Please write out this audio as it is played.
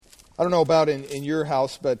I don't know about in your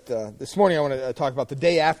house, but this morning I want to talk about the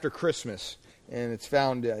day after Christmas. And it's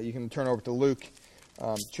found, you can turn over to Luke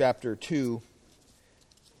chapter 2.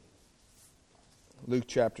 Luke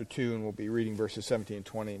chapter 2, and we'll be reading verses 17 and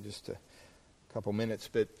 20 in just a couple minutes.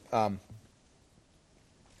 But at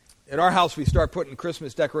our house, we start putting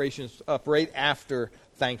Christmas decorations up right after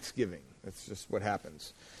Thanksgiving. That's just what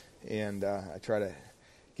happens. And I try to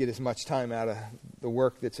get as much time out of the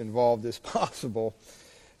work that's involved as possible.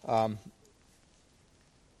 And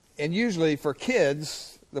usually for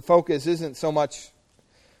kids, the focus isn't so much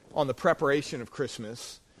on the preparation of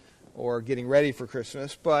Christmas or getting ready for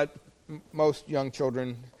Christmas, but most young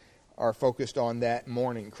children are focused on that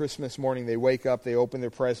morning. Christmas morning, they wake up, they open their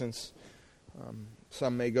presents.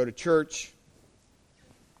 Some may go to church,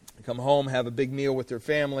 come home, have a big meal with their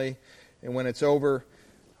family, and when it's over,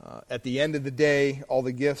 at the end of the day, all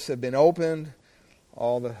the gifts have been opened,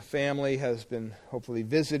 all the family has been hopefully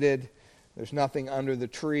visited. There's nothing under the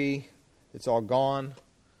tree. It's all gone.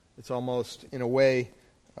 It's almost, in a way,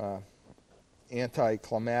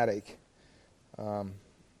 anticlimactic. And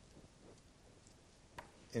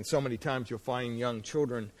so many times you'll find young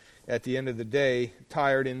children at the end of the day,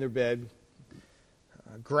 tired in their bed,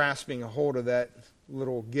 grasping a hold of that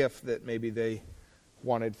little gift that maybe they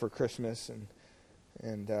wanted for Christmas.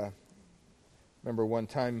 And remember one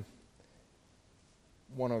time,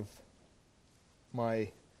 one of my, I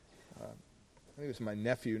think it was my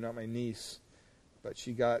nephew, not my niece, but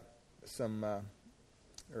she got some,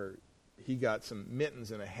 or he got some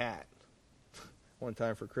mittens and a hat one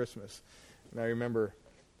time for Christmas. And I remember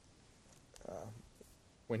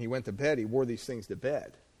when he went to bed, he wore these things to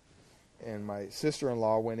bed. And my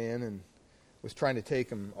sister-in-law went in and was trying to take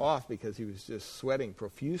him off because he was just sweating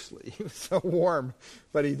profusely. He was so warm,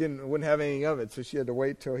 but he wouldn't have anything of it. So she had to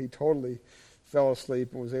wait till he totally fell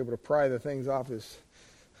asleep and was able to pry the things off his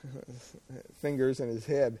fingers and his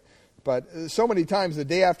head. But so many times the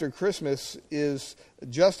day after Christmas is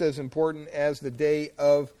just as important as the day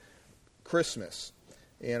of Christmas.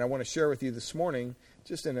 And I want to share with you this morning,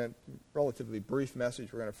 just in a relatively brief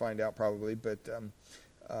message, we're going to find out probably, but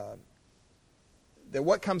that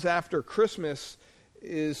what comes after Christmas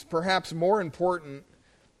is perhaps more important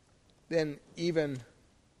than even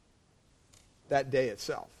that day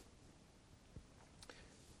itself.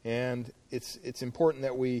 And it's important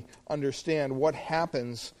that we understand what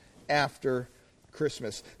happens after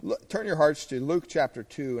Christmas. Turn your hearts to Luke chapter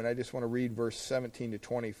 2, and I just want to read verse 17 to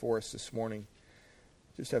 20 for us this morning.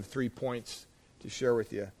 Just have 3 points to share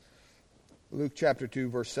with you. Luke chapter 2,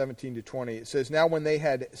 verse 17 to 20. It says, "Now when they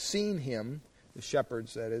had seen him," the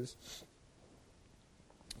shepherds that is,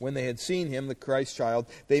 "when they had seen him, the Christ child,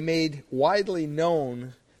 they made widely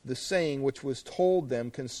known the saying which was told them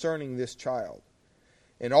concerning this child.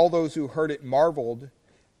 And all those who heard it marveled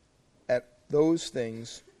at those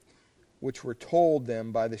things which were told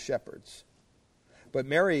them by the shepherds. But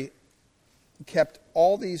Mary kept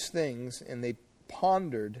all these things, and they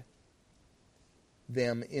pondered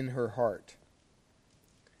them in her heart.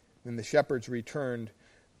 Then the shepherds returned,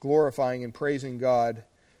 glorifying and praising God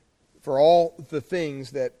for all the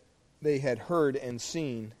things that they had heard and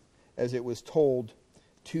seen as it was told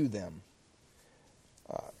to them."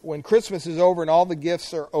 When Christmas is over and all the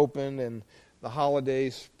gifts are opened and the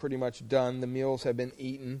holidays pretty much done, the meals have been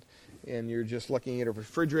eaten, and you're just looking at a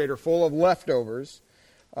refrigerator full of leftovers.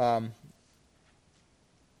 And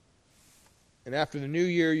after the new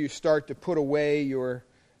year, you start to put away your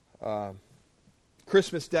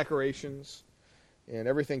Christmas decorations, and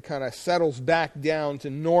everything kind of settles back down to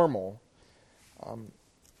normal.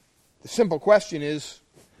 The simple question is,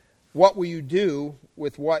 what will you do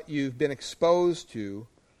with what you've been exposed to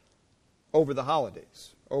over the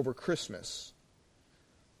holidays, over Christmas?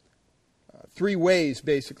 3 ways,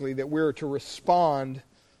 basically, that we're to respond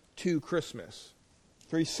to Christmas.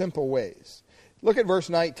 3 simple ways. Look at verse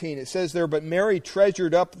 19. It says there, "But Mary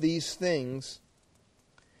treasured up these things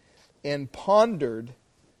and pondered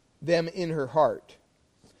them in her heart."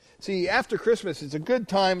 See, after Christmas, it's a good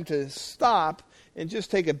time to stop and just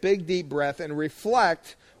take a big, deep breath and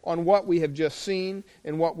reflect on what we have just seen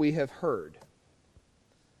and what we have heard.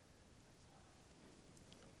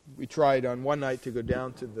 We tried on one night to go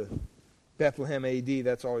down to the Bethlehem AD.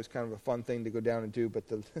 That's always kind of a fun thing to go down and do, but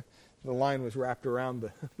the line was wrapped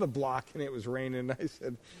around the block and it was raining. And I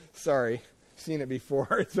said, "Sorry, seen it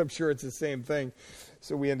before. I'm sure it's the same thing."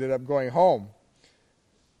 So we ended up going home.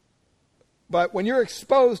 But when you're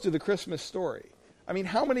exposed to the Christmas story, I mean,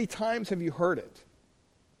 how many times have you heard it?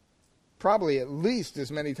 Probably at least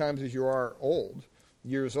as many times as you are old,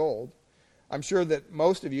 years old. I'm sure that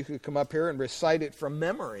most of you could come up here and recite it from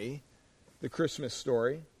memory, the Christmas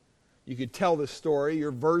story. You could tell the story,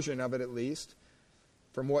 your version of it at least,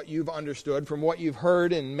 from what you've understood, from what you've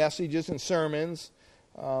heard in messages and sermons.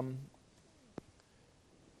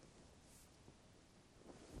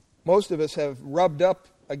 Most of us have rubbed up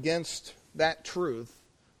against that truth,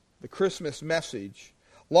 the Christmas message,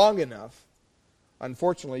 long enough,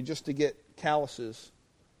 unfortunately, just to get calluses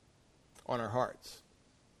on our hearts.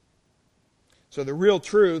 So the real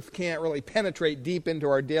truth can't really penetrate deep into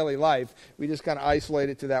our daily life. We just kind of isolate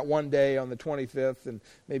it to that one day on the 25th and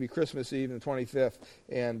maybe Christmas Eve on the 25th.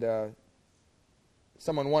 And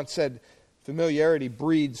someone once said, familiarity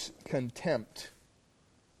breeds contempt.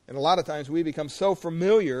 And a lot of times we become so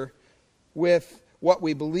familiar with what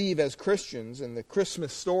we believe as Christians, and the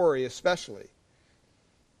Christmas story especially,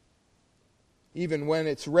 even when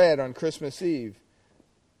it's read on Christmas Eve.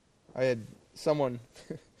 I had someone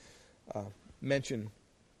mention,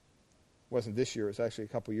 wasn't this year, it was actually a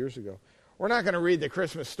couple years ago, we're not going to read the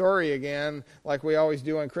Christmas story again like we always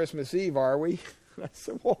do on Christmas Eve, are we? I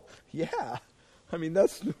said, well, yeah. I mean,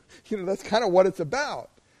 that's kind of what it's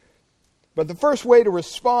about. But the first way to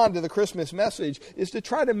respond to the Christmas message is to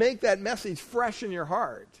try to make that message fresh in your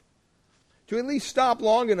heart. To at least stop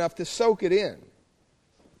long enough to soak it in.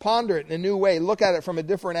 Ponder it in a new way. Look at it from a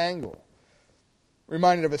different angle.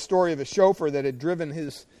 Reminded of a story of a chauffeur that had driven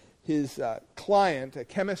his client, a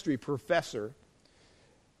chemistry professor,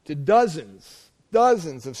 to dozens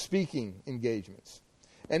of speaking engagements.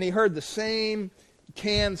 And he heard the same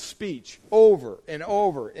canned speech over and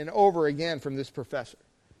over and over again from this professor.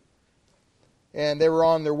 And they were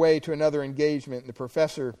on their way to another engagement, and the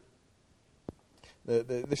professor,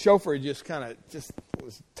 the chauffeur just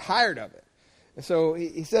was tired of it. And so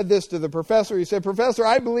he said this to the professor. He said, Professor,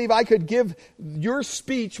 I believe I could give your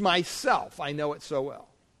speech myself. I know it so well.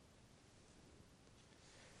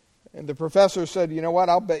 And the professor said, you know what,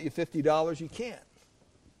 I'll bet you $50 you can't.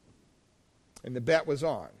 And the bet was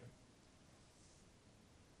on.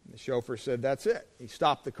 And the chauffeur said, that's it. He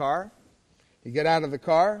stopped the car. He got out of the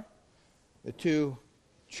car. The two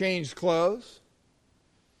changed clothes.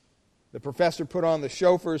 The professor put on the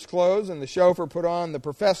chauffeur's clothes, and the chauffeur put on the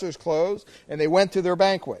professor's clothes, and they went to their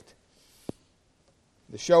banquet.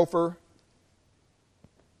 The chauffeur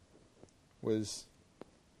was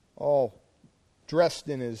all dressed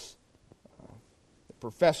in his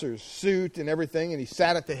professor's suit and everything, and he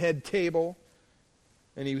sat at the head table,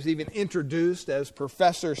 and he was even introduced as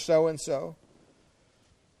Professor so-and-so.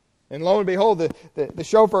 And lo and behold, the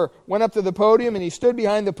chauffeur went up to the podium, and he stood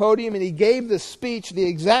behind the podium, and he gave the speech, the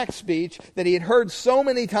exact speech that he had heard so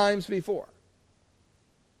many times before.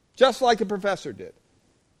 Just like the professor did.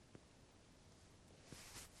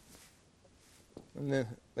 And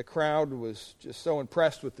the crowd was just so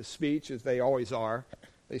impressed with the speech, as they always are.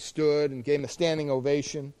 They stood and gave him a standing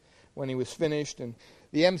ovation when he was finished. And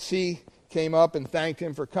the MC came up and thanked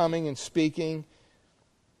him for coming and speaking.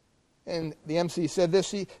 And the MC said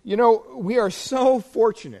this, we are so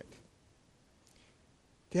fortunate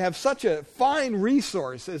to have such a fine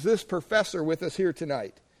resource as this professor with us here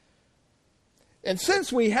tonight. And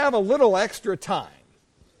since we have a little extra time,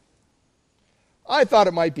 I thought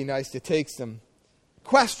it might be nice to take some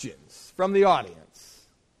questions from the audience.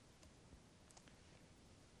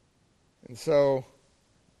 And so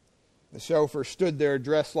the chauffeur stood there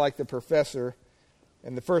dressed like the professor,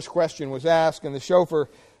 and the first question was asked, and the chauffeur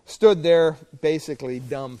stood there basically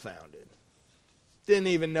dumbfounded. Didn't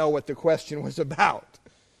even know what the question was about.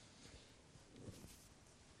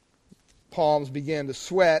 Palms began to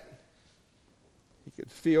sweat. He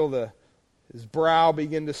could feel his brow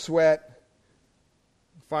begin to sweat.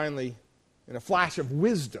 Finally, in a flash of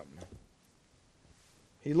wisdom,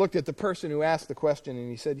 he looked at the person who asked the question and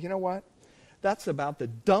he said, you know what? That's about the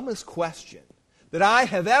dumbest question that I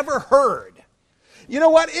have ever heard. You know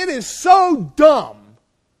what? It is so dumb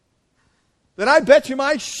that I bet you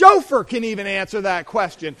my chauffeur can even answer that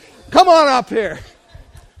question. Come on up here.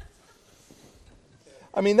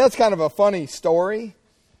 I mean, that's kind of a funny story.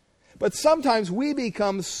 But sometimes we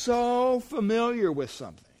become so familiar with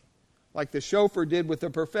something, like the chauffeur did with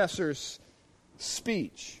the professor's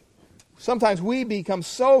speech. Sometimes we become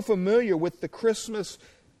so familiar with the Christmas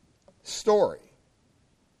story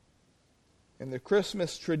and the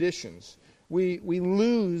Christmas traditions, we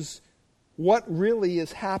lose what really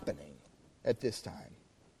is happening at this time.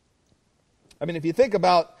 I mean, if you think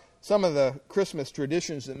about some of the Christmas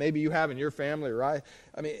traditions that maybe you have in your family, or I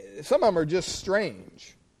mean, some of them are just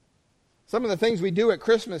strange. Some of the things we do at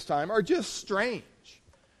Christmas time are just strange.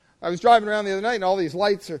 I was driving around the other night, and all these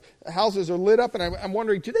houses are lit up, and I'm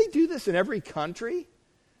wondering, do they do this in every country?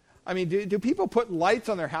 I mean, do people put lights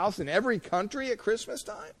on their house in every country at Christmas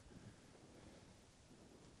time?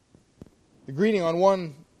 The greeting on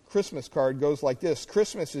one Christmas card goes like this: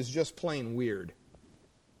 Christmas is just plain weird.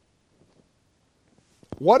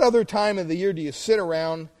 What other time of the year do you sit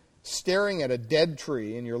around staring at a dead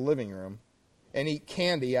tree in your living room and eat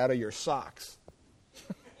candy out of your socks?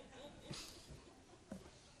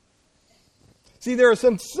 See, there are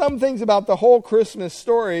some things about the whole Christmas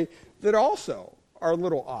story that also are a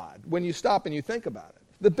little odd when you stop and you think about it.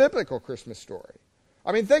 The biblical Christmas story.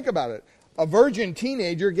 I mean, think about it. A virgin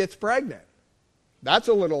teenager gets pregnant. That's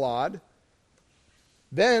a little odd.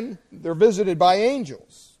 Then they're visited by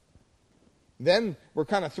angels. Then we're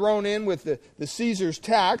kind of thrown in with the Caesar's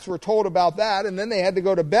tax. We're told about that. And then they had to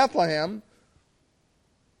go to Bethlehem.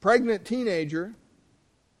 Pregnant teenager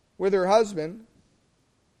with her husband,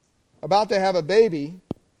 about to have a baby,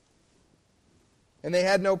 and they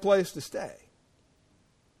had no place to stay.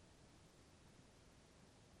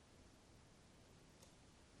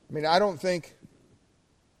 I mean, I don't think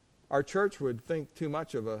our church would think too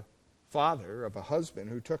much of a father, of a husband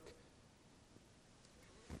who took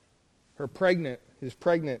his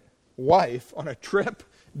pregnant wife on a trip,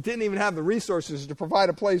 didn't even have the resources to provide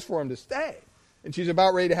a place for him to stay. And she's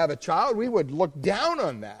about ready to have a child. We would look down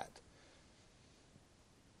on that.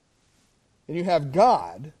 And you have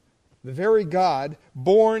God, the very God,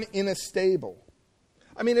 born in a stable.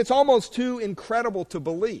 I mean, it's almost too incredible to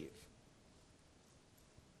believe.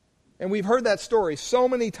 And we've heard that story so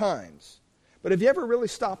many times. But have you ever really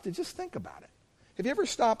stopped to just think about it? Have you ever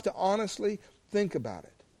stopped to honestly think about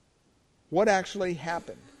it? What actually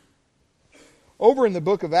happened? Over in the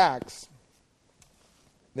book of Acts,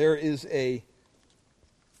 there is a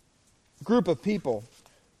group of people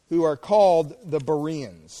who are called the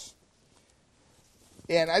Bereans.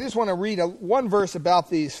 And I just want to read one verse about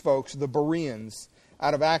these folks, the Bereans,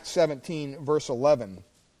 out of Acts 17, verse 11.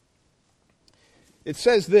 It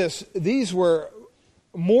says this: these were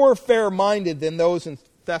more fair-minded than those in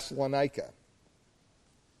Thessalonica,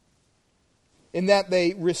 in that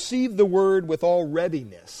they received the word with all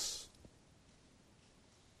readiness.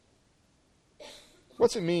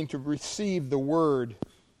 What's it mean to receive the word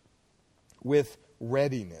with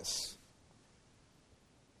readiness?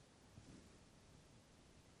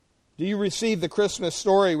 Do you receive the Christmas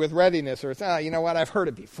story with readiness? Or it's, you know what, I've heard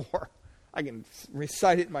it before. I can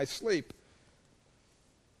recite it in my sleep.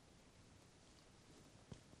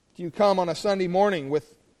 Do you come on a Sunday morning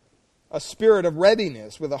with a spirit of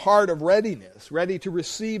readiness, with a heart of readiness, ready to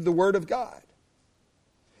receive the Word of God?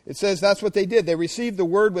 It says that's what they did. They received the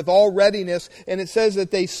Word with all readiness, and it says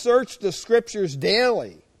that they searched the Scriptures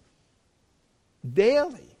daily,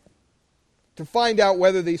 to find out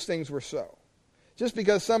whether these things were so. Just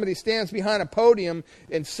because somebody stands behind a podium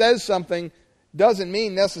and says something doesn't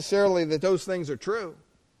mean necessarily that those things are true.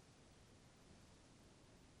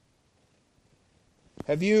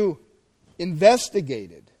 Have you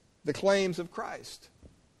investigated the claims of Christ?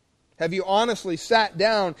 Have you honestly sat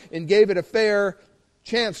down and gave it a fair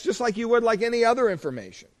chance, just like you would like any other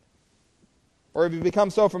information? Or have you become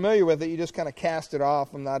so familiar with it, you just kind of cast it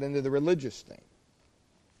off and not into the religious thing?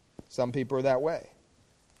 Some people are that way.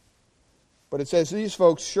 But it says these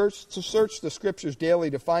folks search the Scriptures daily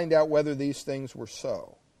to find out whether these things were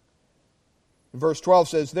so. Verse 12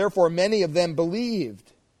 says, therefore many of them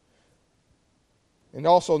believed, and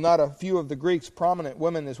also not a few of the Greeks, prominent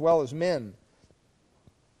women as well as men.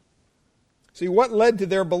 See, what led to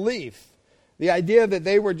their belief? The idea that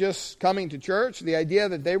they were just coming to church? The idea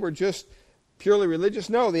that they were just purely religious?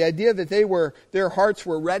 No, the idea that their hearts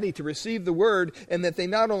were ready to receive the Word, and that they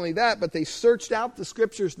not only that, but they searched out the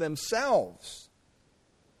Scriptures themselves.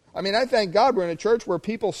 I mean, I thank God we're in a church where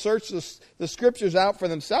people search the Scriptures out for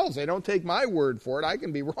themselves. They don't take my word for it. I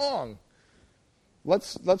can be wrong.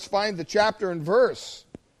 Let's find the chapter and verse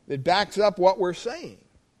that backs up what we're saying.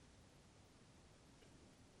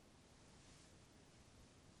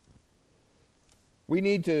 We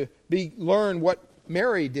need to learn what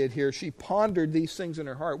Mary did here. She pondered these things in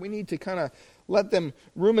her heart. We need to kind of let them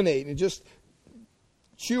ruminate and just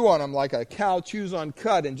chew on them like a cow chews on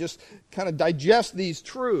cud, and just kind of digest these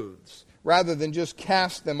truths rather than just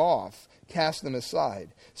cast them off, cast them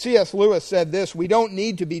aside. C.S. Lewis said this: we don't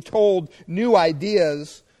need to be told new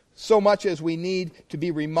ideas so much as we need to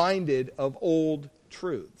be reminded of old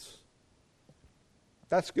truths.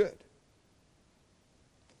 That's good.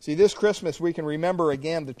 See, this Christmas we can remember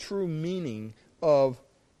again the true meaning of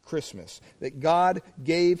Christmas, that God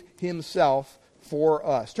gave Himself for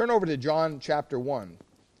us. Turn over to John chapter 1,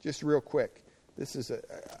 just real quick. This is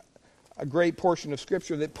a great portion of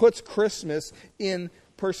Scripture that puts Christmas in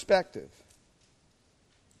perspective.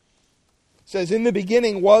 says, in the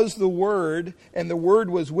beginning was the Word, and the Word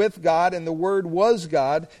was with God, and the Word was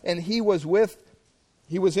God, and He was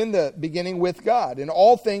in the beginning with God. And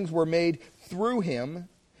all things were made through Him,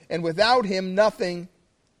 and without Him nothing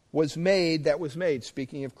was made that was made.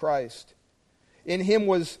 Speaking of Christ. In Him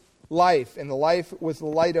was life, and the life was the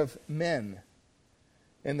light of men.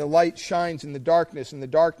 And the light shines in the darkness, and the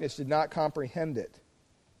darkness did not comprehend it.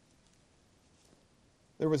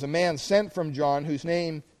 There was a man sent from God, whose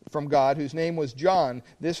name was John.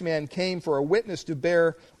 This man came for a witness to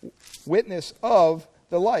bear witness of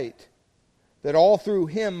the light, that all through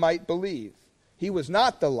him might believe. He was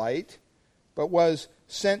not the light, but was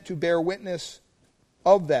sent to bear witness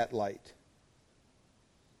of that light.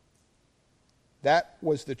 That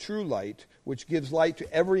was the true light, which gives light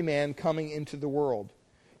to every man coming into the world.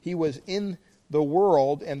 He was in the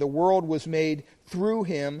world, and the world was made through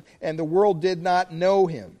him, and the world did not know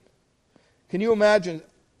him. Can you imagine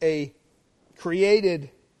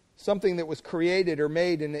something that was created or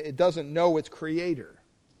made, and it doesn't know its creator?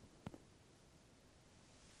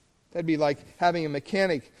 That'd be like having a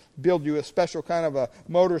mechanic build you a special kind of a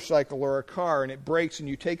motorcycle or a car, and it breaks, and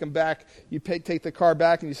you take them back. You take the car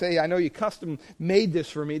back, and you say, "I know you custom made this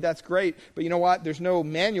for me. That's great, but you know what? There's no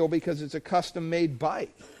manual because it's a custom made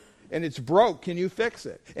bike, and it's broke. Can you fix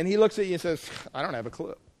it?" And he looks at you and says, "I don't have a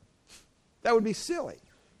clue." That would be silly.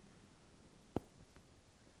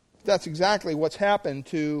 That's exactly what's happened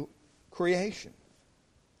to creation.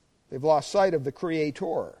 They've lost sight of the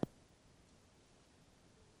Creator.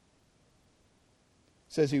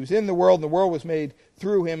 It says he was in the world, and the world was made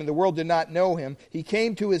through him, and the world did not know him. He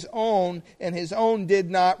came to his own, and his own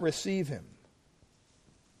did not receive him.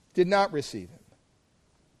 Did not receive him.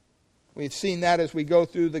 We've seen that as we go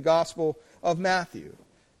through the Gospel of Matthew.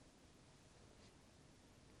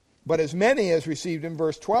 But as many as received him,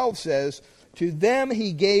 verse 12 says, to them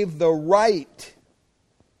he gave the right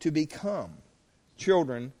to become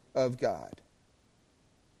children of God.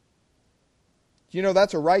 Do you know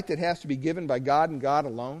that's a right that has to be given by God and God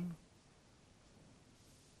alone?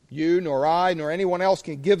 You, nor I, nor anyone else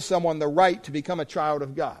can give someone the right to become a child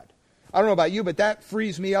of God. I don't know about you, but that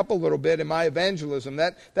frees me up a little bit in my evangelism.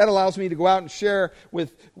 That allows me to go out and share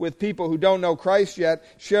with people who don't know Christ yet,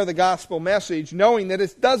 share the gospel message, knowing that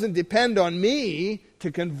it doesn't depend on me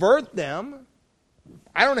to convert them.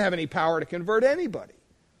 I don't have any power to convert anybody.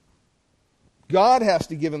 God has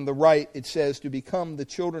to give them the right, it says, to become the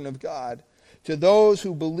children of God, to those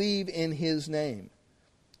who believe in his name,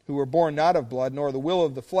 who were born not of blood, nor the will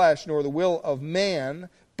of the flesh, nor the will of man,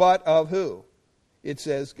 but of who? It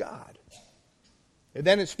says God. And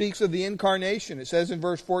then it speaks of the incarnation. It says in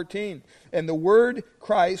verse 14, and the Word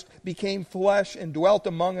Christ became flesh and dwelt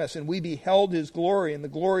among us, and we beheld his glory, and the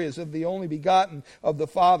glory is of the only begotten of the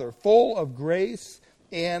Father, full of grace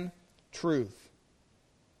and truth.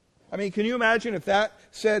 I mean, can you imagine if that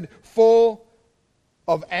said full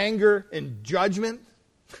of anger and judgment?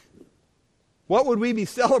 What would we be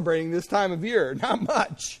celebrating this time of year? Not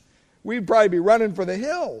much. We'd probably be running for the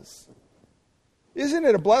hills. Isn't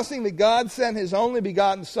it a blessing that God sent his only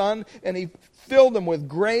begotten Son and he filled him with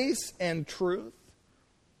grace and truth?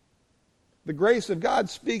 The grace of God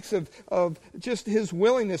speaks of just his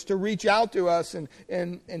willingness to reach out to us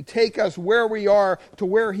and take us where we are to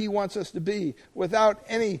where he wants us to be without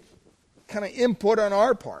any kind of input on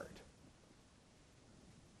our part.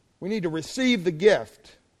 We need to receive the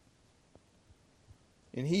gift.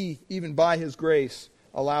 And he, even by his grace,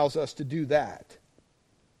 allows us to do that.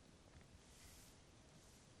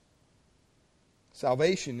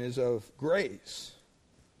 Salvation is of grace.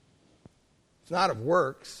 It's not of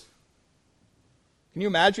works. Can you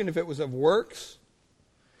imagine if it was of works?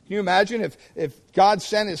 Can you imagine if God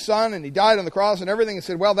sent his Son and he died on the cross and everything and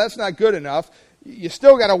said, well, that's not good enough. You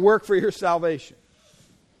still got to work for your salvation.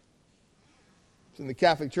 I was in the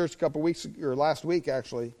Catholic Church last week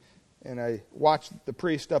actually, and I watched the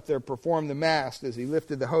priest up there perform the Mass as he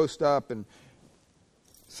lifted the host up and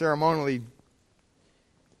ceremonially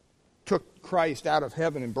took Christ out of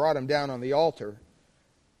heaven and brought him down on the altar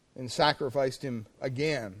and sacrificed him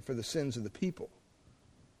again for the sins of the people.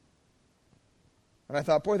 And I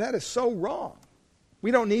thought, boy, that is so wrong.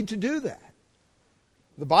 We don't need to do that.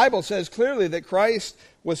 The Bible says clearly that Christ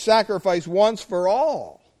was sacrificed once for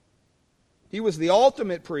all. He was the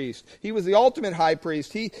ultimate priest. He was the ultimate high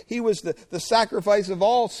priest. He was the sacrifice of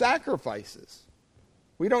all sacrifices.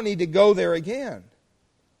 We don't need to go there again.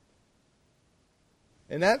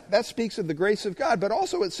 And that speaks of the grace of God. But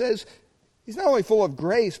also it says he's not only full of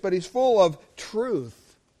grace, but he's full of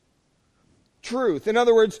truth. Truth. In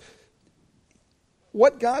other words,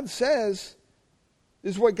 what God says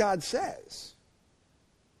is what God says.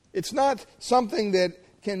 It's not something that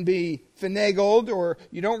can be finagled, or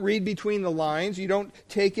you don't read between the lines. You don't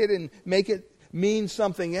take it and make it mean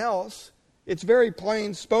something else. It's very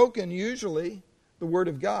plain spoken, usually, the Word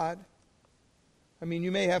of God. I mean,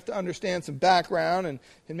 you may have to understand some background and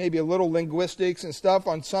maybe a little linguistics and stuff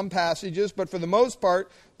on some passages, but for the most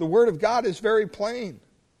part, the Word of God is very plain.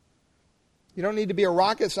 You don't need to be a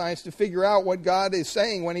rocket scientist to figure out what God is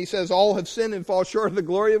saying when He says all have sinned and fall short of the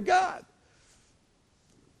glory of God.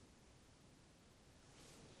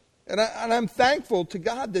 And I'm thankful to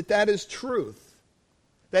God that that is truth.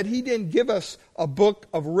 That He didn't give us a book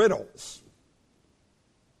of riddles.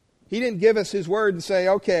 He didn't give us His Word and say,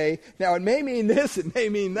 okay, now it may mean this, it may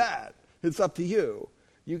mean that. It's up to you.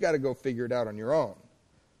 You've got to go figure it out on your own.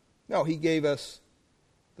 No, He gave us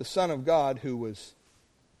the Son of God who was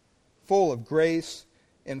full of grace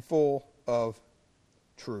and full of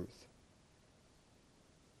truth.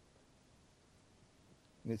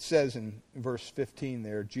 And it says in verse 15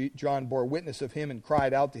 there, John bore witness of Him and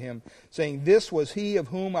cried out to Him, saying, "This was He of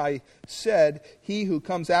whom I said, He who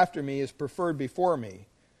comes after me is preferred before me,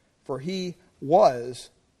 for He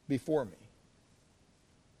was before me."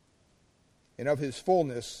 And of His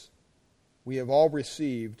fullness we have all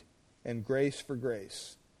received, and grace for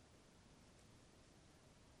grace.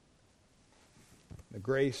 The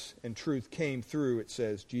grace and truth came through, it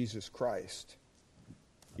says, Jesus Christ.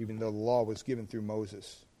 Even though the law was given through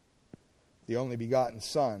Moses. The only begotten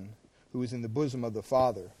Son, who is in the bosom of the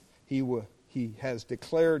Father, He has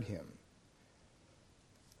declared Him.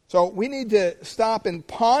 So we need to stop and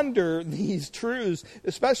ponder these truths,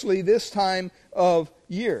 especially this time of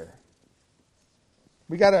year.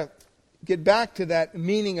 We got to get back to that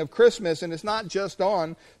meaning of Christmas, and it's not just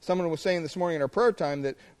on, someone was saying this morning in our prayer time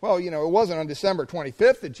that, well, it wasn't on December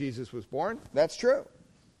 25th that Jesus was born. That's true.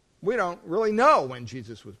 We don't really know when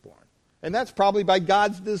Jesus was born. And that's probably by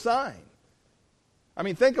God's design. I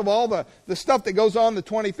mean, think of all the stuff that goes on the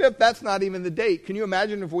 25th. That's not even the date. Can you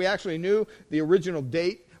imagine if we actually knew the original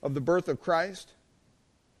date of the birth of Christ?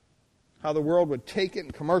 How the world would take it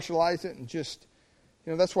and commercialize it and just,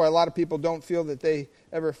 that's why a lot of people don't feel that they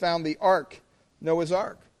ever found the ark, Noah's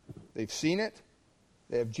Ark. They've seen it.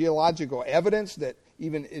 They have geological evidence that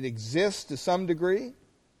even it exists to some degree.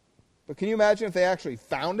 But can you imagine if they actually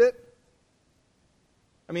found it?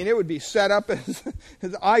 I mean, it would be set up as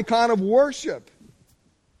an icon of worship.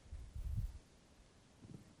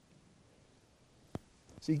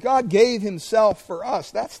 See, God gave Himself for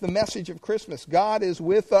us. That's the message of Christmas. God is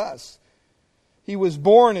with us. He was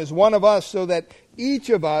born as one of us so that each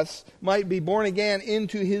of us might be born again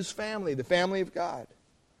into His family, the family of God.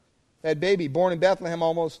 That baby born in Bethlehem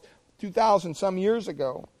almost 2,000 some years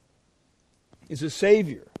ago is a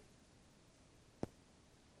Savior.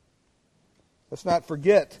 Let's not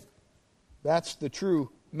forget, that's the true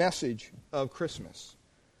message of Christmas.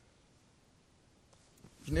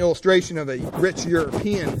 There's an illustration of a rich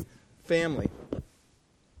European family.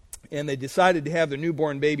 And they decided to have their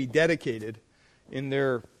newborn baby dedicated in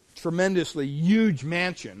their tremendously huge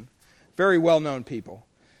mansion. Very well-known people.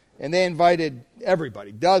 And they invited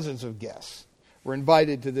everybody, dozens of guests, were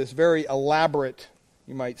invited to this very elaborate,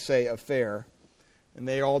 you might say, affair. And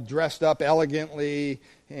they all dressed up elegantly,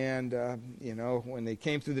 and, when they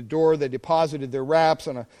came through the door, they deposited their wraps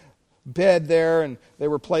on a bed there, and they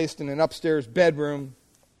were placed in an upstairs bedroom.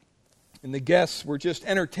 And the guests were just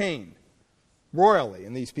entertained royally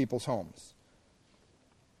in these people's homes,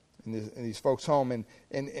 in these folks' home.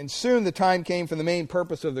 And soon the time came for the main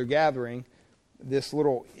purpose of their gathering, this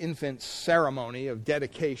little infant ceremony of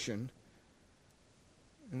dedication.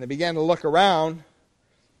 And they began to look around,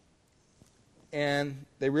 and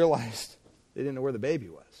they realized they didn't know where the baby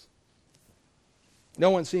was.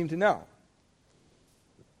 No one seemed to know.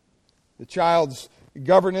 The child's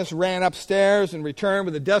governess ran upstairs and returned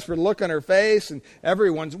with a desperate look on her face, and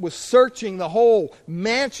everyone was searching the whole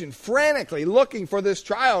mansion frantically looking for this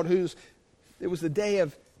child it was the day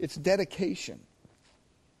of its dedication.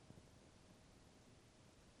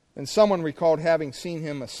 And someone recalled having seen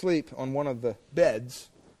him asleep on one of the beds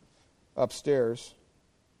upstairs.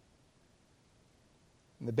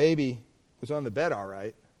 And the baby was on the bed all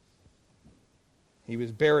right. He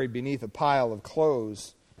was buried beneath a pile of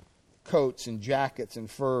clothes, coats and jackets and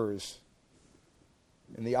furs.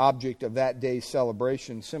 And the object of that day's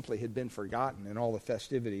celebration simply had been forgotten in all the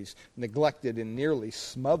festivities, neglected and nearly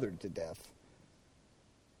smothered to death.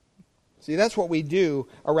 See, that's what we do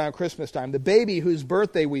around Christmas time. The baby whose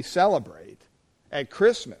birthday we celebrate at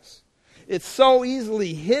Christmas, it's so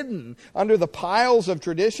easily hidden under the piles of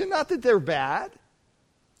tradition. Not that they're bad.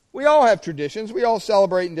 We all have traditions. We all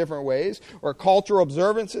celebrate in different ways, or cultural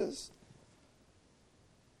observances.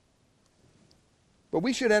 But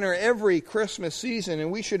we should enter every Christmas season,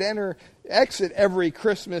 and we should exit every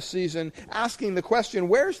Christmas season asking the question,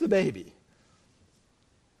 where's the baby?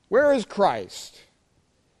 Where is Christ?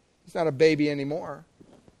 He's not a baby anymore.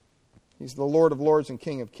 He's the Lord of Lords and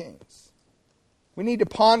King of Kings. We need to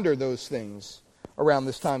ponder those things around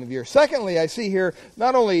this time of year. Secondly, I see here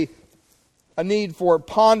not only a need for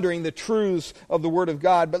pondering the truths of the Word of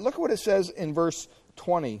God, but look at what it says in verse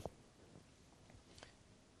 20.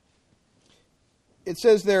 It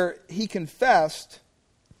says there, he confessed.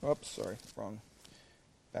 Oops, sorry, wrong.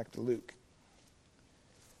 Back to Luke.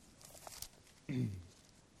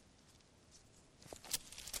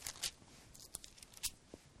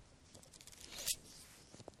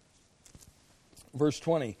 Verse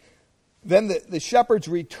 20. Then the shepherds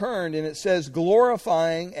returned, and it says,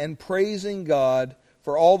 glorifying and praising God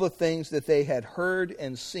for all the things that they had heard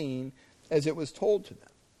and seen as it was told to them.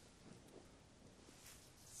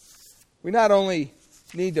 We not only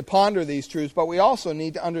need to ponder these truths, but we also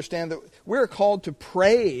need to understand that we're called to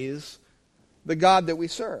praise the God that we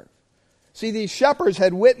serve. See, these shepherds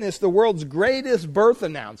had witnessed the world's greatest birth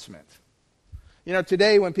announcement. You know,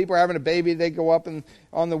 today when people are having a baby, they go up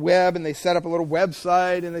on the web and they set up a little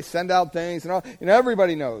website and they send out things and all. You know,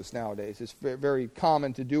 everybody knows nowadays. It's very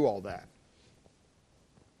common to do all that.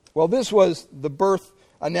 Well, this was the birth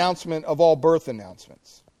announcement of all birth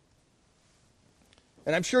announcements.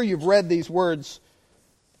 And I'm sure you've read these words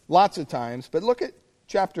lots of times, but look at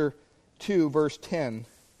chapter 2, verse 10.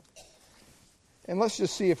 And let's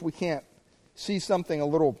just see if we can't see something a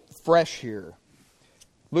little fresh here.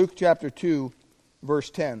 Luke chapter 2, verse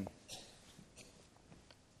 10.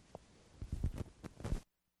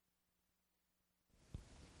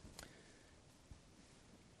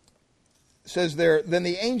 It says there, then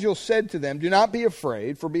the angel said to them, do not be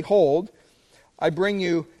afraid, for behold, I bring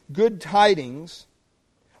you good tidings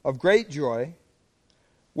of great joy,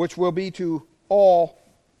 which will be to all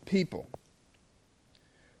people.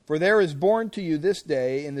 For there is born to you this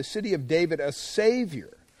day in the city of David a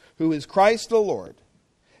Savior, who is Christ the Lord.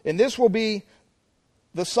 And this will be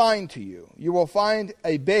the sign to you. You will find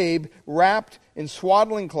a babe wrapped in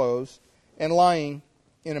swaddling clothes and lying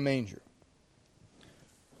in a manger.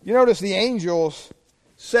 You notice the angels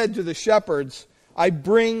said to the shepherds, I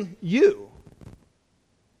bring you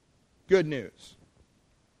good news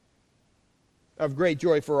of great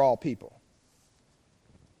joy for all people.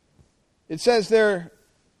 It says there,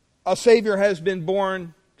 a Savior has been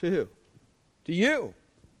born to who? To you.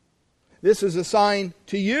 This is a sign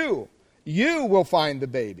to you. You will find the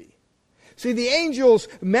baby. See, the angel's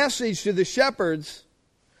message to the shepherds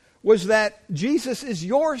was that Jesus is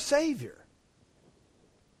your Savior.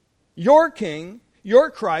 Your King, your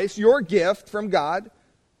Christ, your gift from God,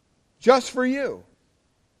 just for you.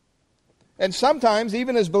 And sometimes,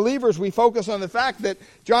 even as believers, we focus on the fact that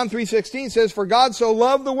John 3:16 says, for God so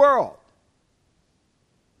loved the world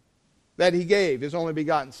that he gave his only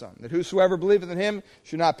begotten Son, that whosoever believeth in him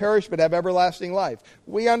should not perish but have everlasting life.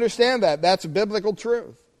 We understand that. That's a biblical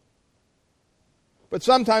truth. But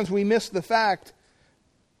sometimes we miss the fact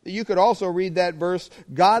that you could also read that verse,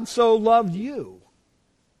 God so loved you.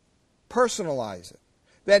 Personalize it.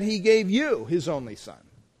 That he gave you his only Son.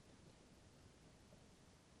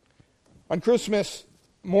 On Christmas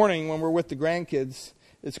morning when we're with the grandkids,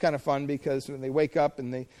 it's kind of fun because when they wake up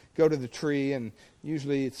and they go to the tree, and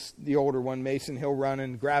usually it's the older one, Mason, he'll run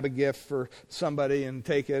and grab a gift for somebody and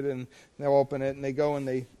take it, and they'll open it, and they go and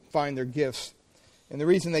they find their gifts. And the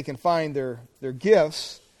reason they can find their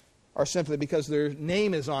gifts are simply because their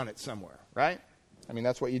name is on it somewhere, right? I mean,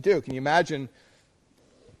 that's what you do. Can you imagine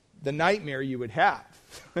the nightmare you would have?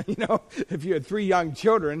 You know, if you had 3 young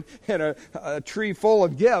children and a tree full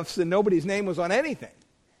of gifts and nobody's name was on anything.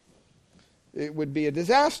 It would be a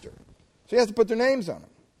disaster. So you have to put their names on them.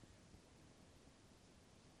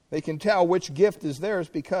 They can tell which gift is theirs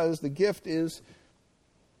because the gift is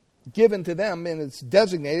given to them and it's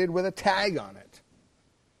designated with a tag on it.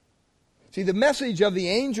 See, the message of the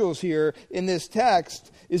angels here in this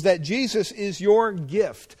text is that Jesus is your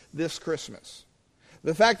gift this Christmas.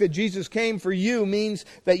 The fact that Jesus came for you means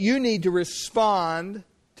that you need to respond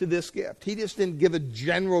to this gift. He just didn't give a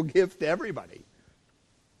general gift to everybody.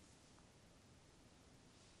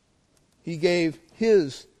 He gave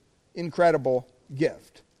his incredible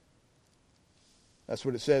gift. That's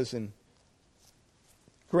what it says in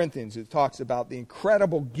Corinthians. It talks about the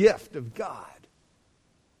incredible gift of God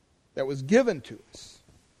that was given to us.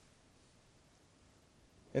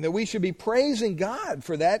 And that we should be praising God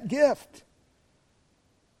for that gift.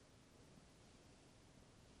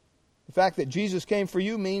 The fact that Jesus came for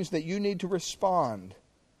you means that you need to respond.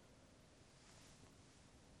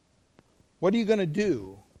 What are you going to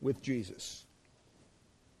do with Jesus?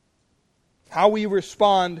 How will you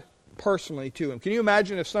respond personally to Him? Can you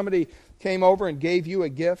imagine if somebody came over and gave you a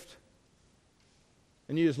gift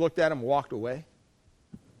and you just looked at them and walked away?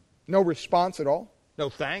 No response at all? No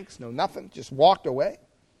thanks, no nothing, just walked away?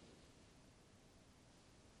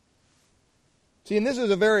 See, and this is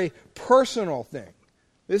a very personal thing.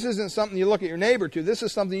 This isn't something you look at your neighbor to. This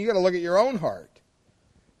is something you got to look at your own heart.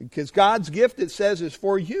 Because God's gift, it says, is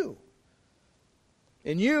for you.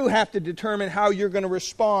 And you have to determine how you're going to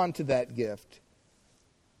respond to that gift.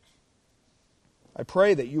 I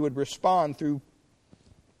pray that you would respond through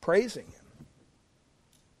praising Him.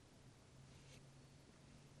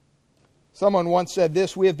 Someone once said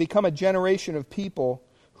this: we have become a generation of people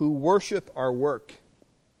who worship our work.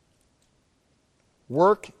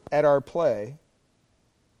 Work at our play,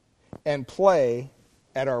 and play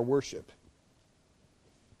at our worship.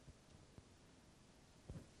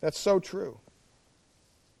 That's so true.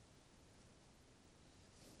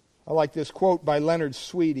 I like this quote by Leonard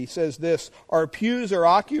Sweet. He says this: our pews are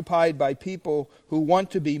occupied by people who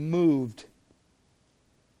want to be moved,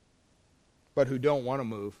 but who don't want to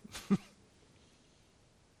move.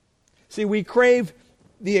 See, we crave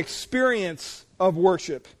the experience of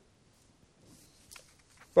worship,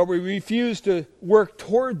 but we refuse to work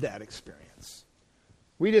toward that experience.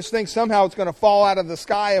 We just think somehow it's going to fall out of the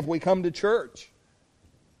sky if we come to church.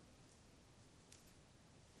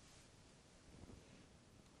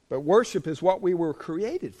 But worship is what we were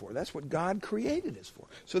created for. That's what God created us for,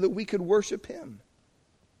 so that we could worship Him.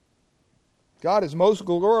 God is most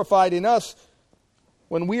glorified in us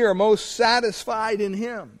when we are most satisfied in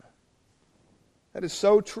Him. That is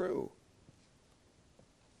so true.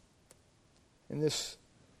 In this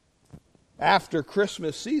after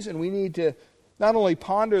Christmas season, we need to not only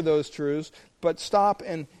ponder those truths, but stop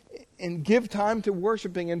and give time to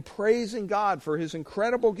worshiping and praising God for His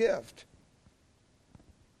incredible gift.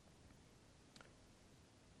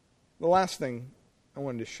 The last thing I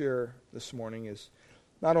wanted to share this morning is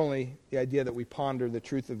not only the idea that we ponder the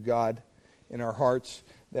truth of God in our hearts,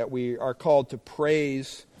 that we are called to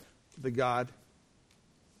praise the God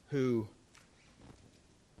who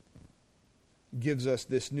gives us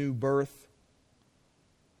this new birth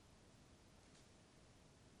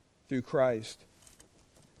through Christ,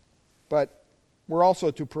 but we're also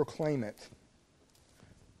to proclaim it.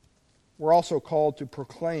 We're also called to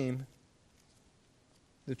proclaim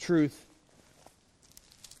the truth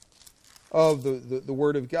of the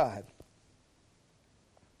Word of God.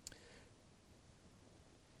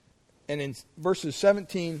 And in verses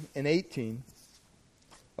 17 and 18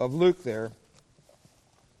 of Luke there,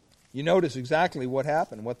 you notice exactly what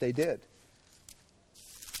happened, what they did.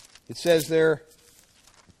 It says there,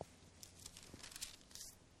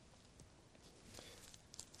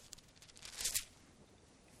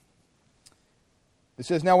 it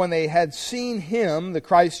says, now when they had seen Him, the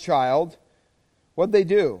Christ child, what did they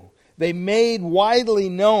do? They made widely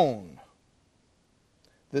known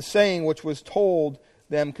the saying which was told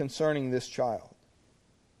them concerning this child.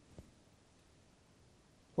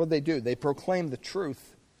 What did they do? They proclaimed the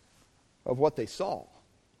truth of what they saw,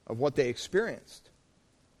 of what they experienced.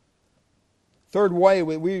 Third way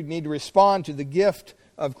we need to respond to the gift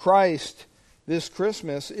of Christ this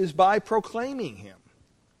Christmas is by proclaiming Him.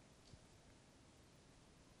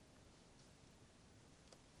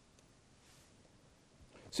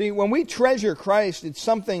 See, when we treasure Christ, it's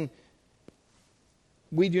something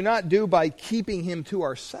we do not do by keeping Him to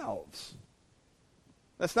ourselves.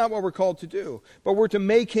 That's not what we're called to do. But we're to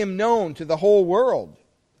make Him known to the whole world.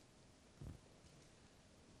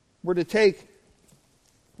 We're to take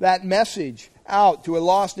that message out to a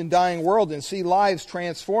lost and dying world and see lives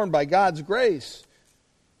transformed by God's grace.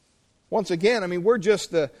 Once again, we're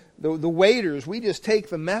just the waiters. We just take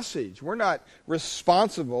the message. We're not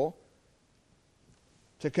responsible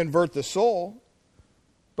to convert the soul.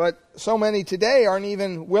 But so many today aren't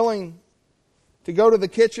even willing to go to the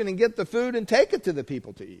kitchen and get the food and take it to the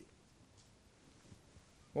people to eat.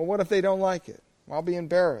 Well, what if they don't like it? Well, I'll be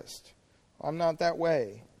embarrassed. I'm not that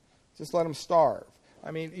way. Just let them starve.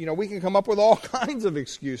 We can come up with all kinds of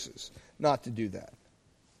excuses not to do that.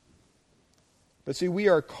 But see, we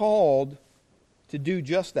are called to do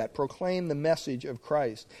just that, proclaim the message of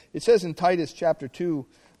Christ. It says in Titus chapter 2,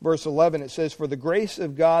 verse 11, it says, for the grace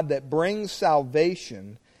of God that brings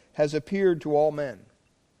salvation has appeared to all men.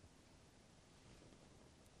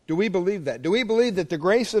 Do we believe that? Do we believe that the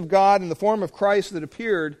grace of God in the form of Christ that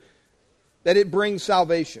appeared, that it brings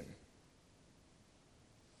salvation?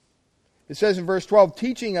 It says in verse 12,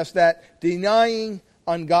 teaching us that denying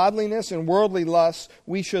ungodliness and worldly lusts,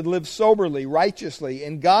 we should live soberly, righteously,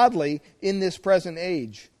 and godly in this present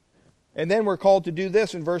age. And then we're called to do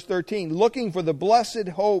this in verse 13, looking for the blessed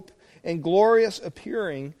hope and glorious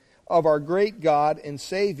appearing of our great God and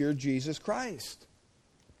Savior, Jesus Christ,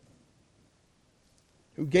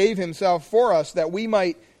 who gave himself for us that he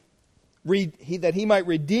might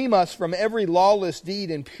redeem us from every lawless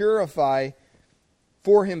deed and purify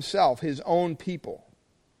for himself his own people.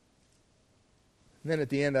 And then at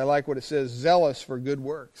the end, I like what it says, zealous for good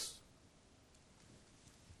works.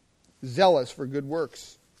 Zealous for good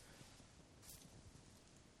works.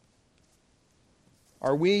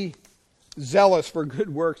 Are we zealous for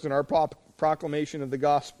good works in our proclamation of the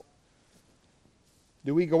gospel?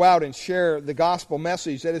 Do we go out and share the gospel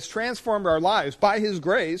message that has transformed our lives by His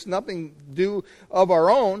grace, nothing due of our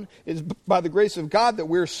own? It's by the grace of God that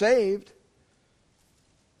we're saved.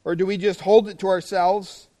 Or do we just hold it to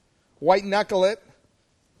ourselves, white-knuckle it,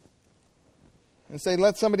 and say,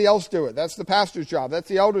 let somebody else do it? That's the pastor's job. That's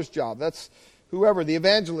the elder's job. That's whoever, the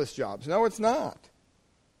evangelist's jobs. No, it's not.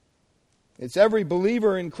 It's every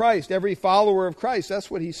believer in Christ, every follower of Christ. That's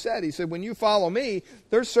what He said. He said, when you follow me,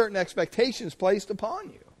 there's certain expectations placed upon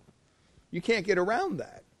you. You can't get around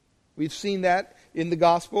that. We've seen that in the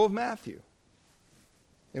Gospel of Matthew.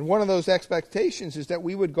 And one of those expectations is that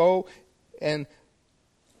we would go and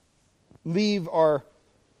leave the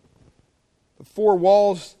four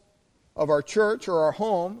walls of our church or our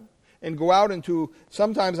home and go out into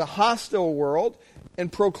sometimes a hostile world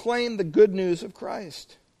and proclaim the good news of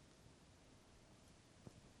Christ.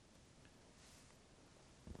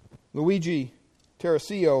 Luigi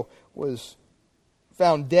Teresio was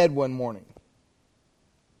found dead one morning.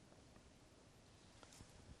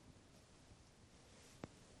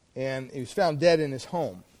 And he was found dead in his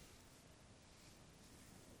home.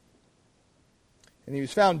 And he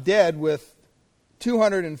was found dead with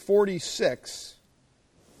 246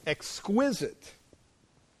 exquisite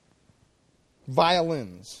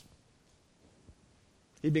violins.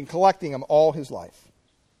 He'd been collecting them all his life.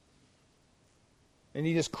 And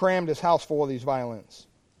he just crammed his house full of these violins.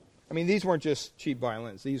 I mean, these weren't just cheap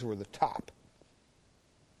violins. These were the top.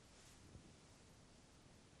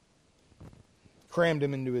 Crammed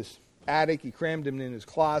them into his attic. He crammed them in his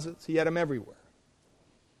closets. He had them everywhere.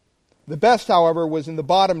 The best, however, was in the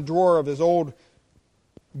bottom drawer of his old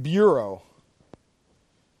bureau.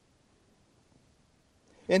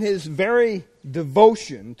 In his very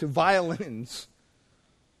devotion to violins,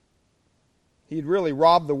 he'd really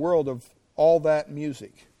robbed the world of all that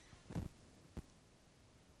music.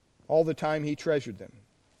 All the time he treasured them.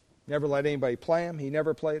 Never let anybody play them. He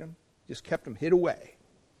never played them. Just kept them hid away.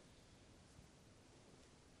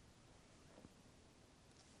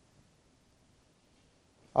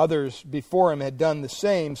 Others before him had done the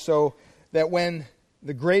same, so that when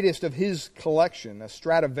the greatest of his collection, a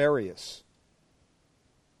Stradivarius,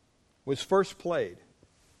 was first played,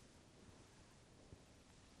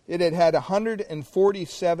 it had had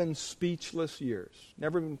 147 speechless years.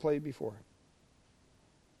 Never been played before.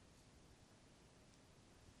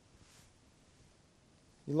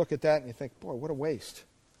 You look at that and you think, boy, what a waste.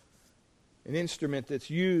 An instrument that's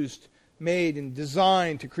used, made, and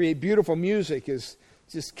designed to create beautiful music is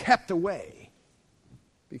just kept away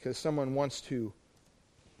because someone wants to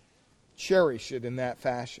cherish it in that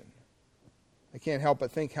fashion. I can't help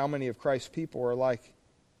but think how many of Christ's people are like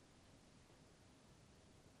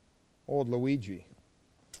old Luigi.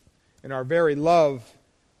 In our very love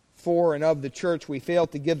for and of the church, we fail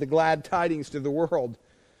to give the glad tidings to the world.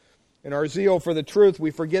 In our zeal for the truth,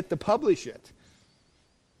 we forget to publish it.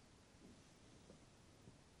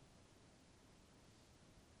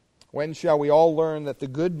 When shall we all learn that the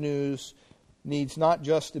good news needs not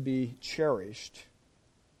just to be cherished,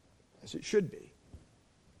 as it should be,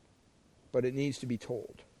 but it needs to be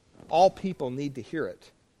told? All people need to hear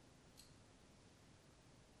it.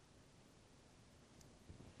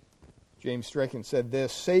 James Strachan said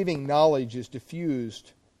this, saving knowledge is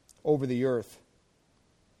diffused over the earth.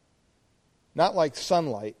 Not like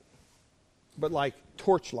sunlight, but like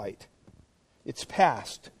torchlight. It's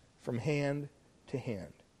passed from hand to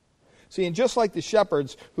hand. See, and just like the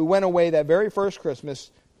shepherds who went away that very first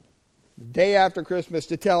Christmas, the day after Christmas,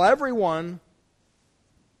 to tell everyone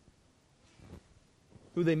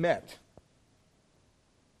who they met.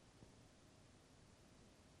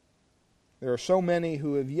 There are so many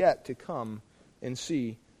who have yet to come and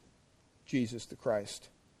see Jesus the Christ.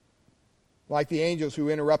 Like the angels who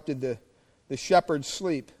interrupted the shepherd's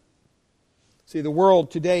sleep. See, the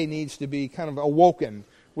world today needs to be kind of awoken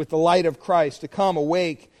with the light of Christ, to come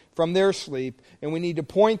awake from their sleep, and we need to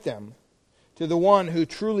point them to the one who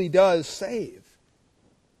truly does save.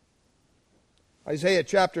 Isaiah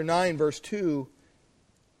chapter 9, verse 2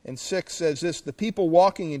 and 6 says this, "The people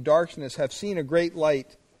walking in darkness have seen a great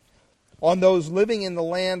light. On those living in the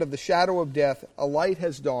land of the shadow of death, a light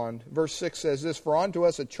has dawned." Verse 6 says this, "For unto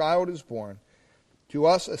us a child is born, to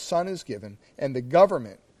us a son is given, and the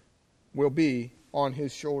government will be on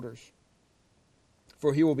his shoulders.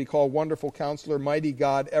 For he will be called Wonderful Counselor, Mighty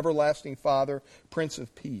God, Everlasting Father, Prince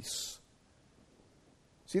of Peace."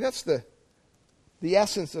 See, that's the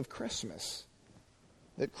essence of Christmas.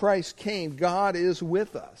 That Christ came. God is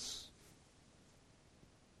with us.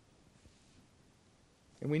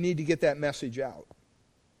 And we need to get that message out.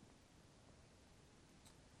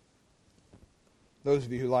 Those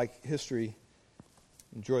of you who like history,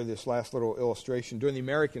 enjoy this last little illustration. During the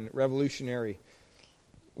American Revolutionary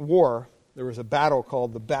War, there was a battle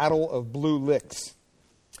called the Battle of Blue Licks.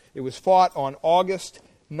 It was fought on August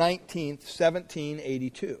 19th,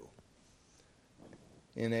 1782.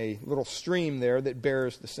 In a little stream there that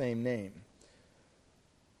bears the same name.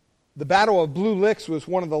 The Battle of Blue Licks was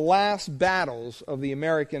one of the last battles of the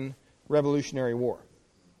American Revolutionary War.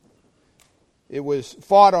 It was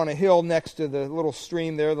fought on a hill next to the little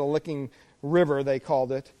stream there, the Licking River, they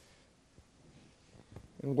called it,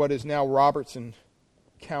 in what is now Robertson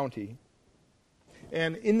County.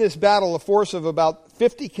 And in this battle, a force of about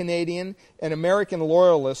 50 Canadian and American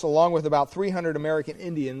loyalists, along with about 300 American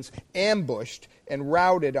Indians, ambushed and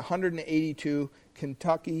routed 182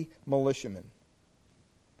 Kentucky militiamen.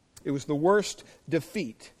 It was the worst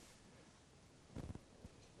defeat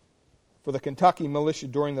for the Kentucky militia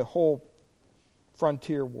during the whole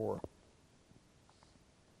frontier war.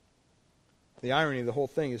 The irony of the whole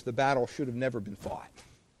thing is the battle should have never been fought,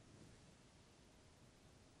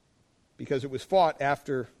 because it was fought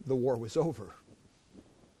after the war was over.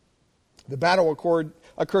 The battle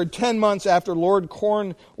occurred 10 months after Lord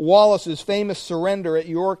Cornwallis's famous surrender at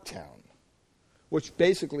Yorktown, which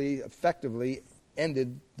basically, effectively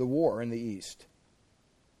ended the war in the East.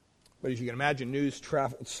 But as you can imagine, news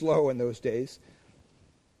traveled slow in those days.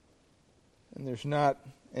 And there's not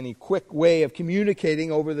any quick way of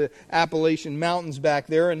communicating over the Appalachian Mountains back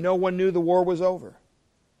there, and no one knew the war was over.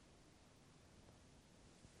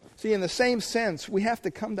 See, in the same sense, we have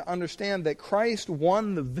to come to understand that Christ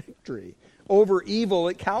won the victory over evil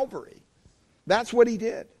at Calvary. That's what he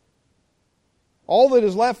did. All that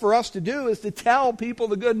is left for us to do is to tell people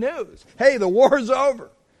the good news. Hey, the war's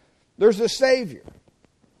over. There's a Savior.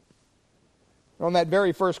 On that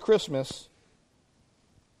very first Christmas,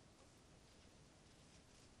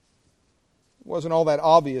 it wasn't all that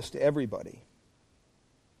obvious to everybody.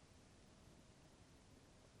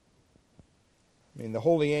 I mean, the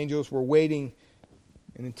holy angels were waiting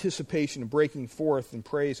in anticipation of breaking forth in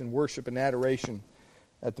praise and worship and adoration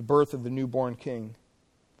at the birth of the newborn King,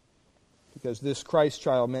 because this Christ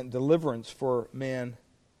child meant deliverance for man.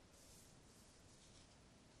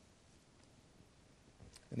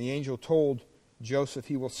 And the angel told Joseph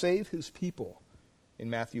he will save his people, in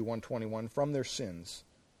Matthew 1:21, from their sins.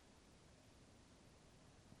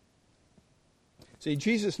 See,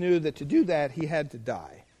 Jesus knew that to do that, he had to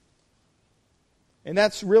die. And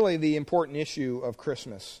that's really the important issue of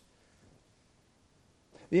Christmas.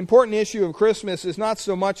 The important issue of Christmas is not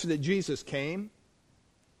so much that Jesus came,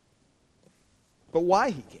 but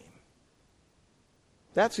why he came.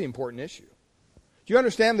 That's the important issue. Do you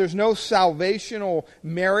understand there's no salvational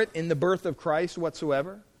merit in the birth of Christ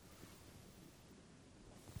whatsoever?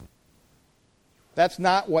 That's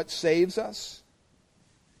not what saves us.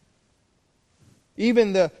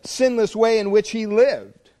 Even the sinless way in which he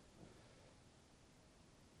lived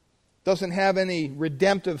doesn't have any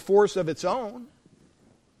redemptive force of its own.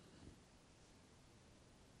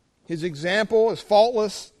 His example, as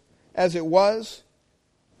faultless as it was,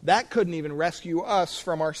 that couldn't even rescue us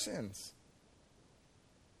from our sins.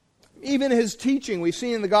 Even his teaching, we've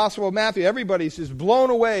seen in the Gospel of Matthew, everybody's just blown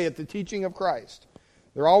away at the teaching of Christ.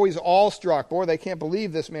 They're always awestruck. Boy, they can't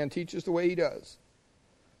believe this man teaches the way he does.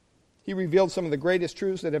 He revealed some of the greatest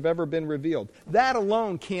truths that have ever been revealed. That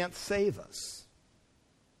alone can't save us.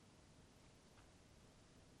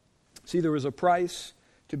 See, there was a price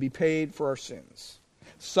to be paid for our sins.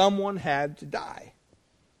 Someone had to die.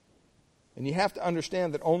 And you have to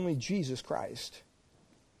understand that only Jesus Christ,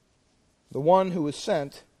 the one who was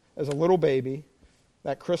sent as a little baby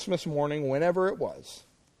that Christmas morning, whenever it was,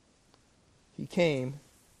 he came,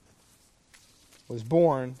 was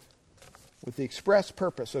born with the express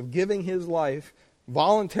purpose of giving his life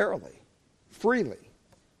voluntarily, freely.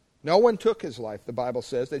 No one took his life, the Bible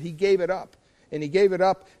says, that he gave it up. And he gave it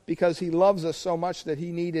up because he loves us so much that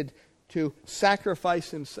he needed to sacrifice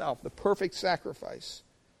himself, the perfect sacrifice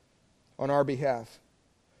on our behalf.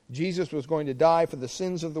 Jesus was going to die for the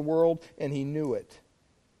sins of the world, and he knew it.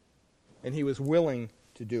 And he was willing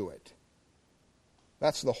to do it.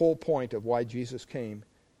 That's the whole point of why Jesus came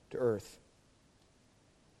to earth.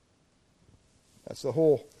 That's the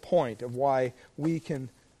whole point of why we can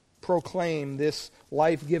proclaim this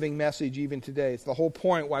life-giving message even today. It's the whole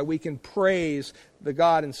point why we can praise the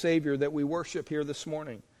God and Savior that we worship here this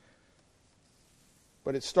morning.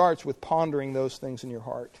 But it starts with pondering those things in your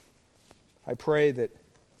heart. I pray that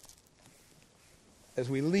as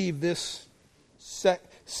we leave this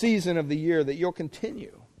season of the year, that you'll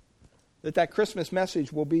continue, that Christmas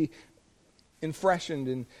message will be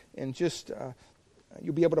freshened and just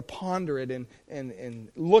you'll be able to ponder it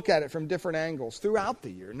and look at it from different angles throughout the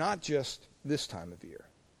year, not just this time of year.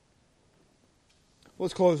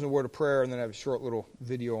 Let's close in a word of prayer, and then I have a short little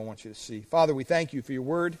video I want you to see. Father, we thank you for your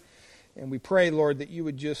word, and we pray, Lord, that you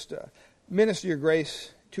would just minister your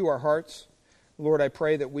grace to our hearts. Lord, I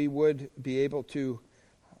pray that we would be able to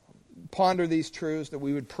ponder these truths, that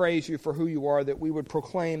we would praise you for who you are, that we would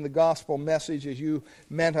proclaim the gospel message as you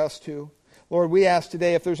meant us to. Lord, we ask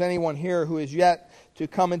today if there's anyone here who is yet to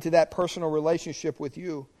come into that personal relationship with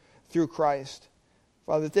you through Christ,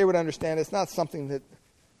 Father, that they would understand it's not something that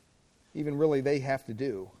even really they have to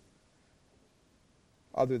do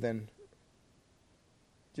other than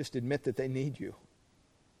just admit that they need you.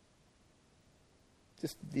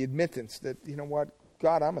 Just the admittance that, you know what,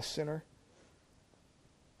 God, I'm a sinner.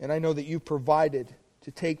 And I know that you provided to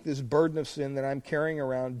take this burden of sin that I'm carrying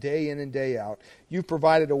around day in and day out. You've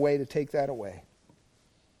provided a way to take that away.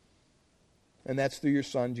 And that's through your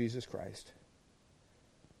Son, Jesus Christ.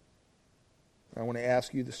 I want to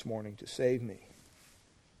ask you this morning to save me.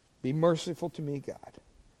 Be merciful to me, God.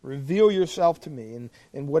 Reveal yourself to me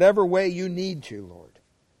in whatever way you need to, Lord,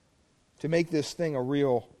 to make this thing a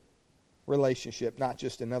real relationship, not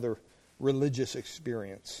just another religious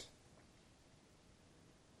experience.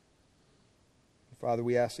 Father,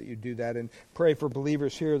 we ask that you do that, and pray for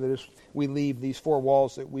believers here that as we leave these four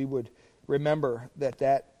walls, that we would remember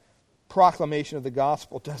that proclamation of the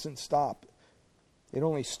gospel doesn't stop. It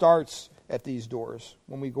only starts at these doors.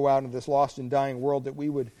 When we go out into this lost and dying world, that we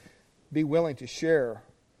would be willing to share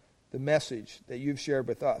the message that you've shared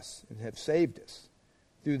with us and have saved us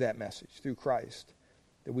through that message, through Christ,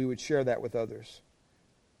 that we would share that with others,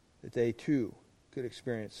 that they too could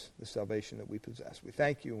experience the salvation that we possess. We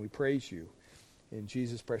thank you and we praise you. In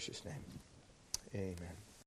Jesus' precious name, amen.